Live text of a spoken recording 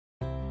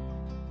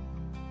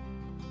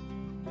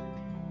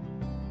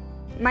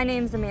My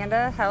name's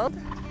Amanda Held,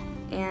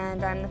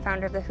 and I'm the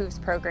founder of the H.O.O.V.E.S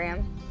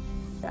program.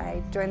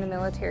 I joined the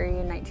military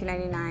in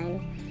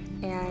 1999,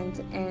 and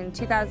in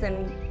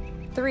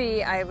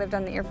 2003 I lived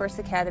on the Air Force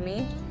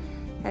Academy,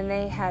 and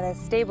they had a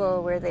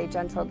stable where they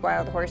gentled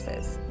wild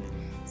horses.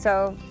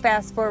 So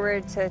fast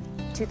forward to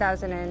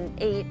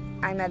 2008,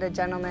 I met a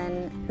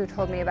gentleman who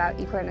told me about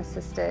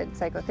equine-assisted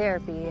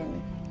psychotherapy,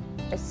 and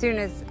as soon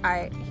as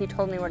he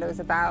told me what it was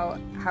about,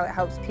 how it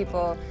helps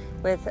people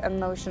with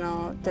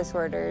emotional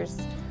disorders,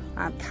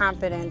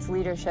 confidence,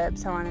 leadership,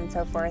 so on and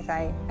so forth,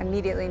 I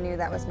immediately knew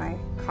that was my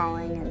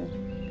calling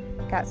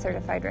and got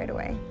certified right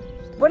away.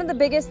 One of the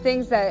biggest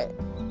things that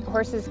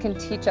horses can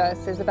teach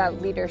us is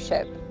about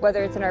leadership,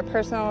 whether it's in our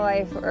personal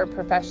life or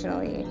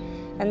professionally.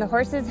 And the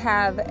horses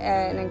have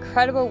an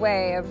incredible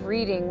way of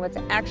reading what's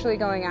actually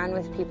going on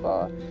with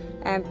people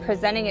and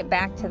presenting it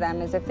back to them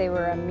as if they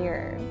were a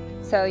mirror.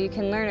 So you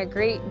can learn a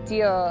great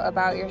deal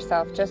about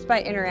yourself just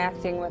by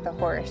interacting with a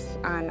horse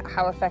on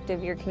how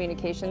effective your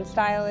communication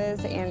style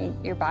is and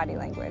your body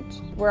language.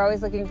 We're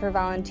always looking for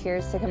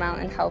volunteers to come out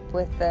and help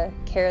with the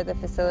care of the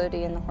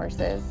facility and the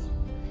horses.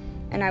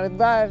 And I would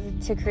love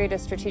to create a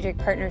strategic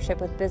partnership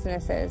with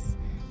businesses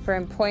for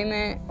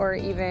employment or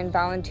even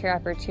volunteer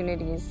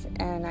opportunities.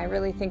 And I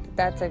really think that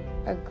that's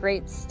a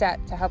great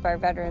step to help our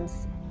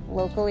veterans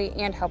locally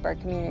and help our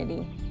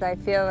community. I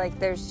feel like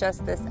there's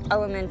just this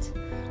element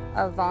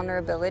of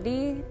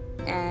vulnerability,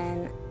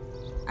 and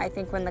I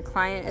think when the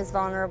client is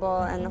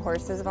vulnerable and the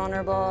horse is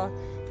vulnerable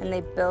and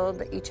they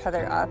build each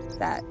other up,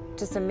 that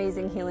just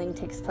amazing healing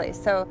takes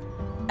place. So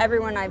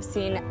everyone I've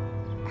seen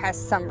has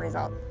some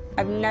result.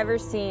 I've never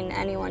seen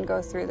anyone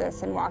go through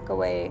this and walk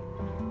away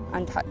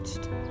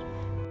untouched.